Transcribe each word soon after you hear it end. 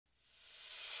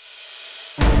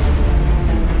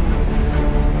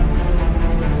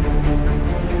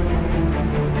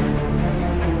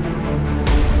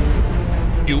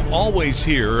always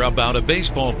hear about a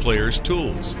baseball player's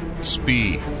tools: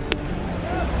 speed,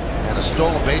 and a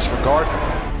stolen base for Gardner.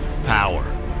 power,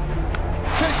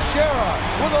 Teixeira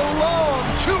with a long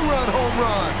two-run home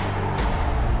run.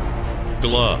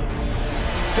 glove,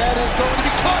 That is going to be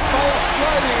caught by a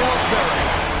sliding Ellsbury.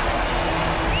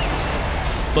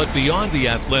 but beyond the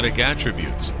athletic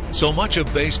attributes, so much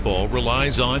of baseball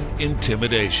relies on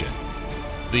intimidation,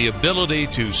 the ability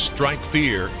to strike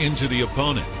fear into the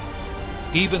opponent.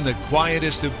 Even the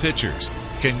quietest of pitchers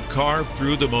can carve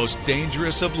through the most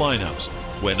dangerous of lineups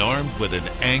when armed with an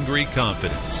angry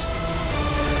confidence.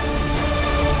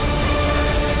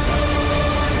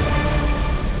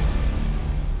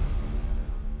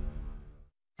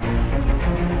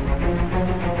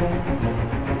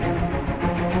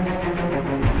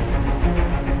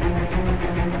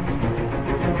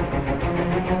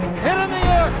 Hit in the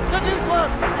air, to deep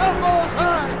left, elbows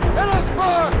high, it is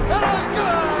far, it is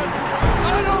good!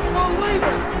 I don't believe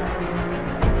it!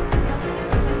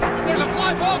 There's a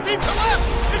fly ball deep to left,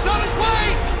 it's on its way,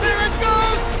 there it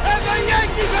goes, and the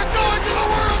Yankees are going to the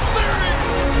World Series!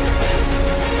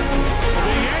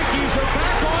 The Yankees are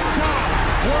back on top,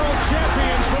 world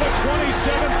champions for the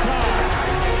 27th time.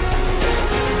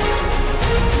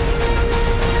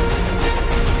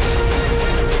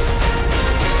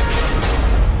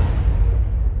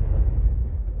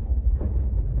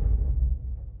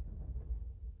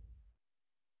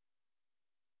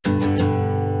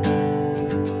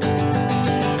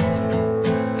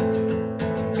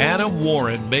 Adam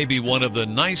Warren may be one of the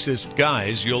nicest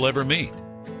guys you'll ever meet.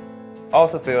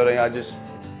 Off the fielding, I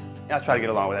try to get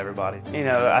along with everybody. You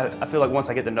know, I feel like once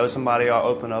I get to know somebody, I'll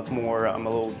open up more. I'm a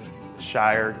little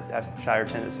shyer, I have shyer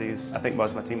tendencies. I think most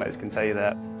of my teammates can tell you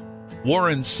that.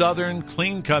 Warren's southern,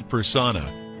 clean-cut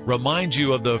persona reminds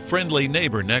you of the friendly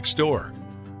neighbor next door.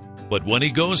 But when he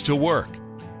goes to work,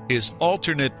 his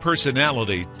alternate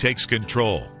personality takes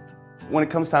control. When it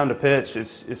comes time to pitch,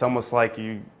 it's almost like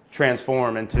you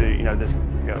transform into, this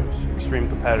extreme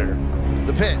competitor.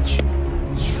 The pitch.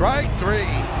 Strike three.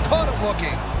 Caught him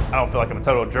looking. I don't feel like I'm a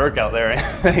total jerk out there or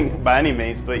anything by any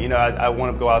means, but I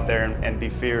want to go out there and be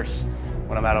fierce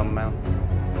when I'm out on the mound.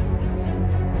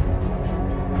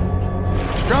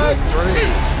 Strike three.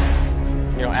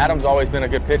 Adam's always been a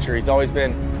good pitcher. He's always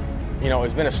been,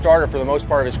 he's been a starter for the most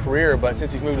part of his career, but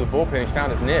since he's moved to the bullpen, he's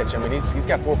found his niche. I mean, he's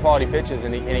got 4 quality pitches,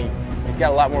 and he's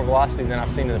got a lot more velocity than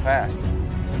I've seen in the past.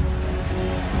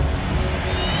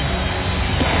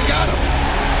 Got him.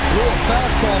 Blew a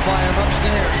fastball by him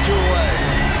upstairs, 2 away.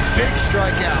 Big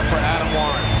strikeout for Adam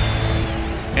Warren.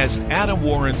 As Adam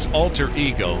Warren's alter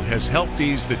ego has helped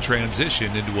ease the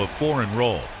transition into a foreign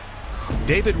role,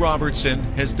 David Robertson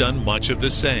has done much of the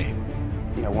same.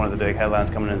 One of the big headlines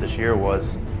coming in this year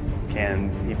was, can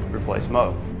he replace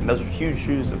Mo? And those are huge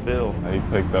shoes to fill. He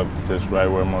picked up just right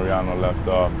where Mariano left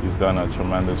off. He's done a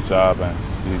tremendous job, and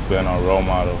he's been a role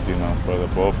model, for the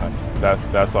bullpen.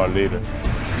 That's our leader.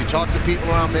 You talk to people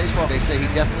around baseball, they say he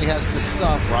definitely has the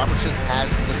stuff. Robertson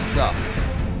has the stuff.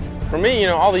 For me,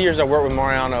 all the years I've worked with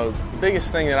Mariano, the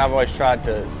biggest thing that I've always tried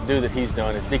to do that he's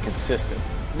done is be consistent.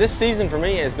 This season for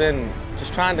me has been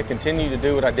just trying to continue to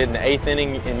do what I did in the 8th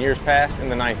inning in years past and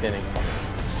the 9th inning.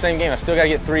 It's the same game. I still got to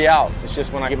get 3 outs. It's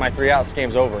just when I get my 3 outs,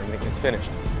 game's over and it's finished.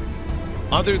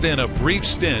 Other than a brief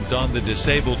stint on the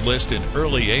disabled list in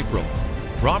early April,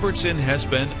 Robertson has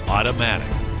been automatic.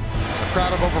 A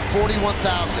crowd of over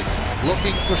 41,000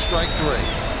 looking for strike three.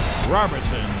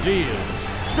 Robertson deals.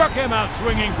 Struck him out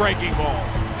swinging, breaking ball.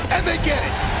 And they get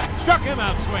it. Struck him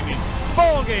out swinging.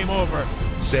 Ball game over.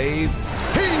 Save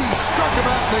He struck him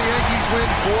out and the Yankees win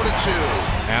 4-2.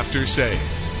 after save.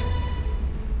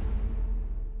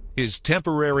 His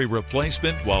temporary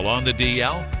replacement while on the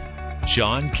DL,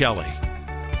 Shawn Kelley.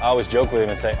 I always joke with him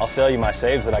and say, I'll sell you my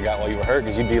saves that I got while you were hurt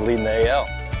because you'd be leading the AL.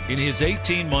 In his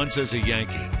 18 months as a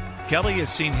Yankee, Kelley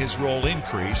has seen his role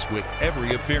increase with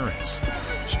every appearance.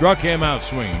 Struck him out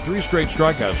swinging. 3 straight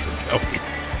strikeouts for Kelley.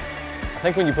 I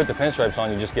think when you put the pinstripes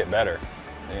on, you just get better,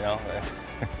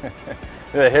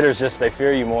 The hitters they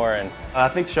fear you more. And I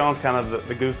think Shawn's kind of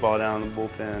the goofball down in the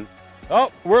bullpen. oh,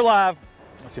 we're live.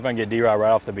 Let's see if I can get D-Rod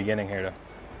right off the beginning here to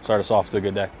start us off with a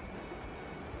good day.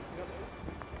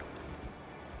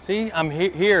 See, I'm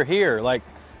here. Like,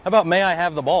 how about may I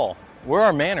have the ball? Where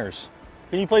are manners?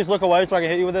 Can you please look away so I can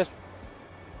hit you with this?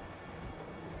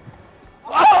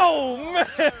 Oh,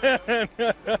 man!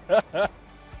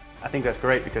 I think that's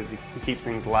great because he keeps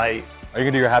things light. Are you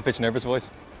going to do your high-pitched nervous voice?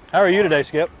 How are you today,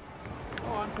 Skip?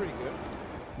 Oh, I'm pretty good.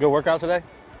 Good workout today?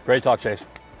 Great talk, Chase.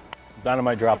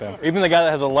 Dynamite drop in. Even the guy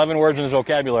that has 11 words in his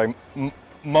vocabulary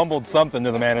mumbled something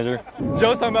to the manager.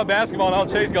 Joe's talking about basketball and all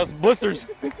Chase goes, blisters.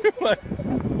 Like,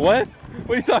 What?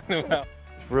 What are you talking about?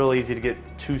 It's real easy to get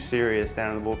too serious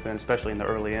down in the bullpen, especially in the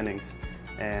early innings.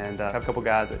 And have a couple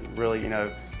guys that really,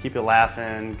 keep you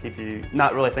laughing, keep you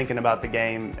not really thinking about the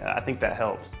game. I think that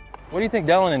helps. What do you think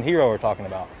Dellin and Hero are talking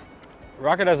about?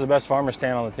 Rocket has the best farmer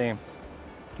stand on the team.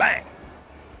 Bang!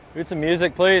 Get some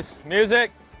music, please.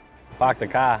 Music! Bach the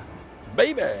Kai.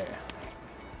 Baby!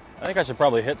 I think I should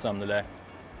probably hit some today.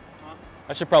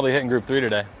 I should probably hit in Group 3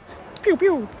 today. Pew,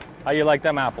 pew. How you like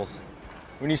them apples?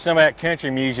 We need some of that country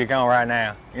music on right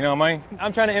now. You know what I mean?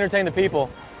 I'm trying to entertain the people.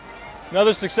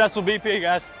 Another successful BP,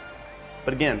 guys.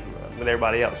 But again, with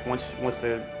everybody else, once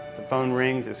the phone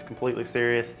rings, it's completely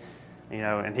serious,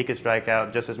 and he could strike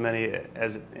out just as many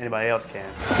as anybody else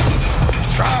can.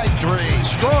 Try 3.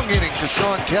 Strong inning for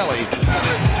Shawn Kelley.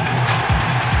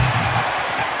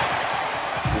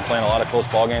 We're playing a lot of close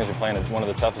ball games. We're playing one of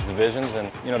the toughest divisions,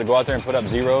 and to go out there and put up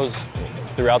zeros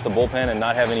throughout the bullpen and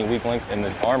not have any weak links in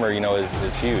the armor,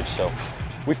 is huge. So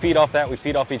we feed off that. We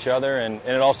feed off each other, and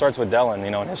it all starts with Dellin,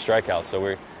 and his strikeouts. So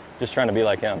we're just trying to be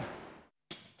like him.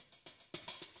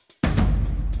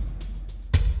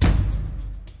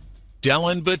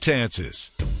 Dellin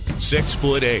Betances,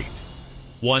 6'8",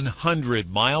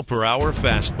 100-mile-per-hour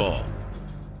fastball,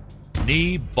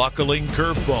 knee-buckling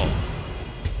curveball,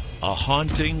 a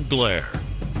haunting glare,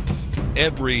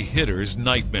 every hitter's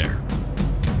nightmare.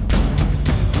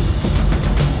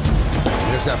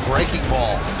 There's that breaking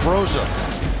ball, frozen.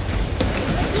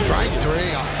 Strike 3,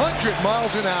 100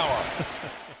 miles an hour.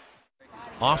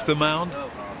 Off the mound,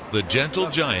 the gentle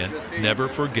giant never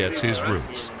forgets his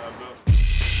roots.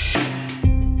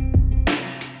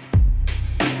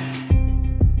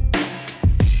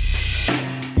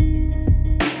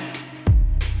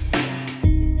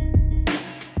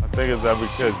 I think it's every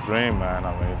kid's dream, man.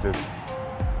 I mean, just,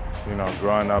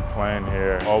 growing up playing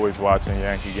here, always watching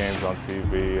Yankee games on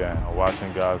TV and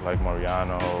watching guys like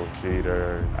Mariano,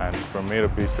 Jeter. And for me to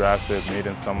be drafted,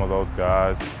 meeting some of those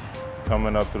guys,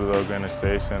 coming up through the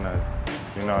organization, and,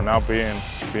 now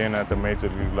being at the major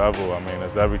league level, I mean,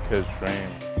 it's every kid's dream.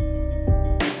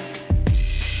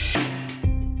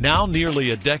 Now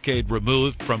nearly a decade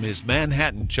removed from his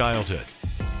Manhattan childhood,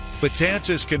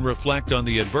 Betances can reflect on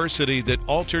the adversity that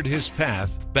altered his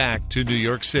path back to New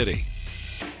York City.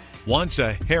 Once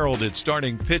a heralded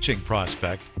starting pitching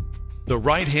prospect, the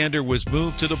right-hander was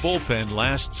moved to the bullpen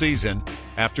last season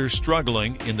after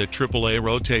struggling in the AAA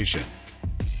rotation.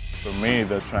 For me,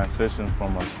 the transition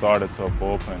from a starter to a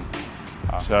bullpen,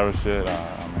 I cherish it.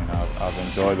 I've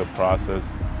enjoyed the process.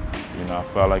 I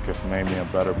felt like it made me a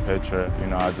better pitcher.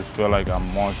 I just feel like I'm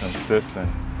more consistent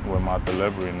with my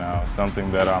delivery now. It's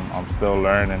something that I'm still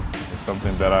learning. It's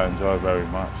something that I enjoy very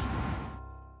much.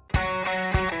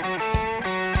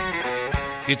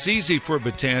 It's easy for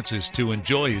Betances to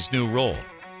enjoy his new role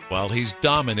while he's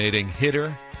dominating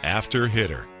hitter after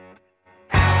hitter.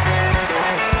 Swing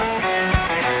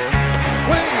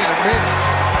and a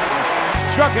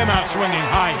miss. Struck him out swinging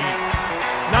high heat.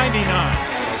 99.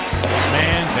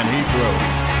 Man, can he throw.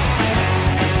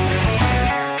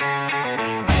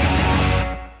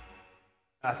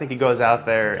 I think he goes out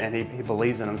there and he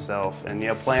believes in himself, and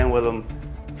playing with him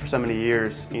for so many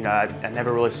years, I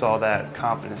never really saw that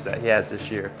confidence that he has this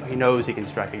year. He knows he can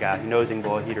strike a guy. He knows he can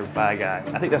blow a heater by a guy.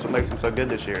 I think that's what makes him so good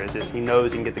this year, is just he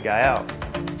knows he can get the guy out.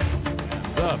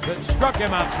 The pitch struck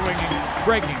him out swinging,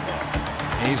 breaking ball.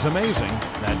 He's amazing,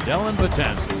 that Dellin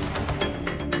Betances.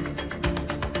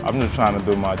 I'm just trying to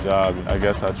do my job. I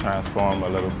guess I transform a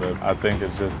little bit. I think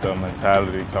it's just the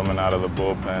mentality coming out of the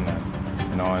bullpen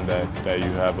and knowing that you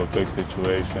have a big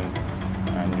situation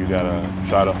and you gotta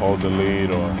try to hold the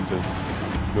lead or just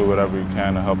do whatever you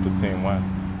can to help the team win.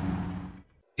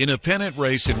 In a pennant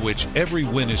race in which every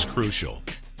win is crucial,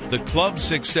 the club's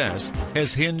success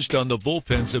has hinged on the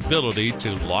bullpen's ability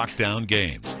to lock down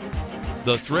games.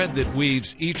 The thread that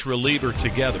weaves each reliever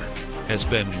together has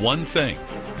been one thing: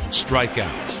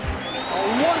 strikeouts. A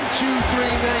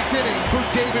 1-2-3 ninth inning for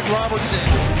David Robertson.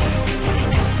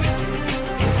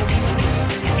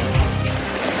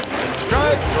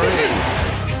 Strike 3.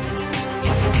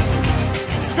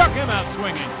 Struck him out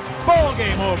swinging. Ball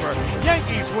game over.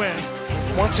 Yankees win.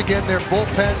 Once again, their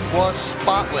bullpen was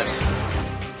spotless.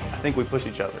 I think we push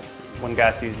each other. One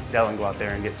guy sees Dellin go out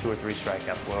there and get 2 or 3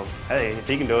 strikeouts. Well, hey, if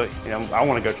he can do it, I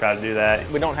want to go try to do that.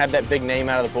 We don't have that big name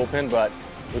out of the bullpen, but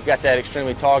we've got that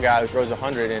extremely tall guy who throws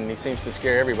 100, and he seems to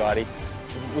scare everybody.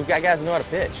 We've got guys who know how to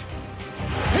pitch.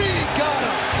 He got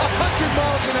him 100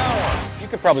 miles an hour. You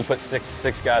could probably put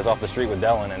six guys off the street with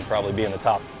Dellin and probably be in the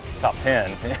top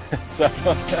 10. So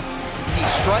he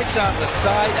strikes out the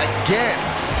side again.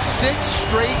 6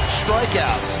 straight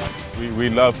strikeouts. We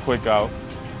love quick outs.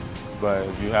 but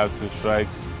if you have 2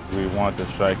 strikes, we want the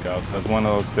strikeouts. That's one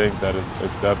of those things that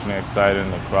it's definitely exciting.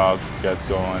 The crowd gets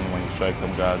going when you strike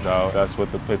some guys out. That's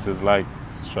what the pitch is like.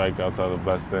 Strikeouts are the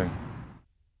best thing.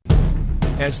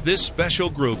 As this special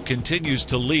group continues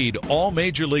to lead all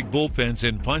Major League bullpens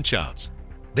in punchouts,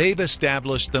 they've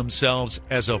established themselves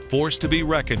as a force to be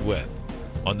reckoned with.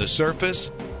 On the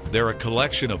surface, they're a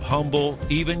collection of humble,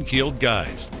 even-keeled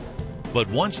guys. But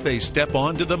once they step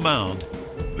onto the mound,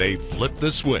 they flip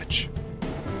the switch.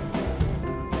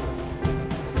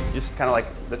 Just kind of like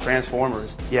the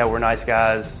Transformers. Yeah, we're nice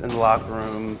guys in the locker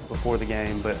room before the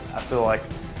game, but I feel like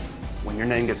when your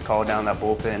name gets called down that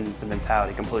bullpen, the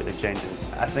mentality completely changes.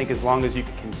 I think as long as you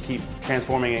can keep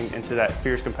transforming into that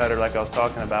fierce competitor like I was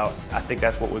talking about, I think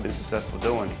that's what we've been successful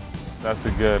doing. That's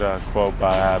a good quote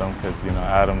by Adam, because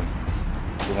Adam's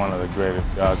one of the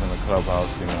greatest guys in the clubhouse.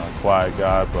 A quiet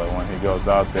guy, but when he goes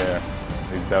out there,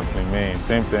 he's definitely mean.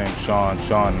 Same thing, Shawn,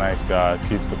 nice guy,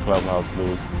 keeps the clubhouse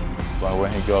loose. But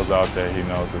when he goes out there, he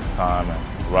knows his time,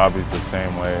 and Robbie's the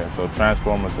same way. And so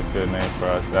Transformer's a good name for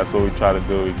us. That's what we try to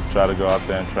do. We try to go out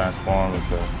there and transform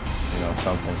into,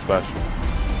 something special.